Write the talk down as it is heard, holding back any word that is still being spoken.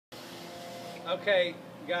Okay,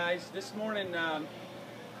 guys, this morning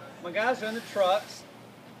my guys are in the trucks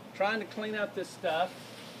trying to clean up this stuff.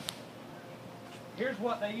 Here's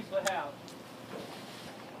what they usually have.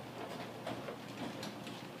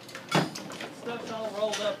 Stuff's all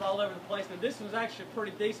rolled up all over the place. Now this one's actually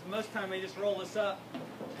pretty decent. Most of the time they just roll this up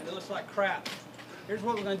and it looks like crap. Here's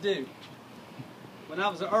what we're going to do. When I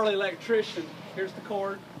was an early electrician, here's the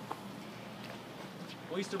cord.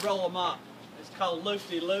 We used to roll them up. It's called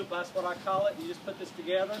loop-de-loop, that's what I call it. You just put this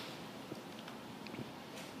together.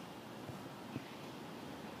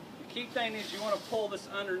 The key thing is you want to pull this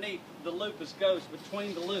underneath the loop as goes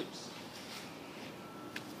between the loops.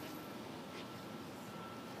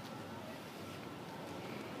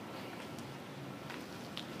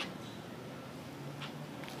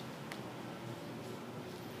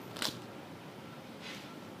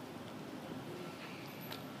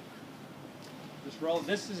 Roll.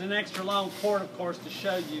 This is an extra long cord, of course, to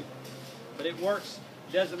show you, but it works.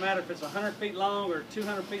 It doesn't matter if it's 100 feet long or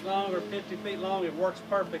 200 feet long or 50 feet long, it works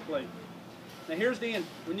perfectly. Now here's the end.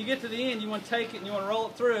 When you get to the end, you want to take it and you want to roll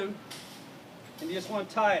it through, and you just want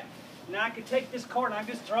to tie it. Now I can take this cord and I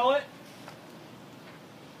can just throw it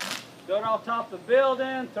off top of the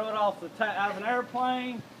building, throw it off out of an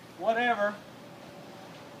airplane, whatever.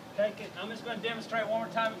 Take it. I'm just going to demonstrate one more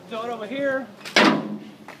time. Throw it over here.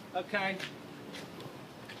 Okay.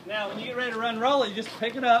 Now, when you get ready to run and roll it, you just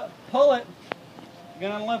pick it up, pull it. You're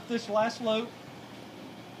going to unlift this last loop.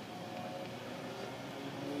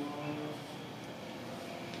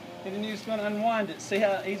 And then you're just going to unwind it. See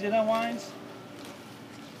how easy it unwinds?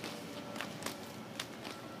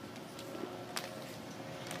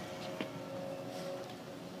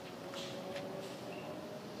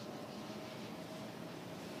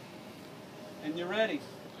 And you're ready.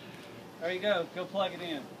 There you go. Go plug it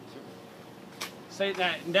in. See,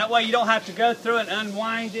 that way you don't have to go through it and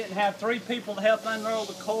unwind it and have 3 people to help unroll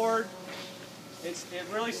the cord. It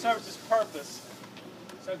really serves its purpose.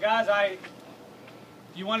 So guys, if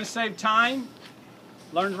you want to save time,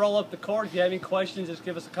 learn to roll up the cord. If you have any questions, just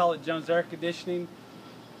give us a call at Jones Air Conditioning,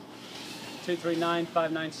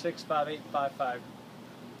 239-596-5855.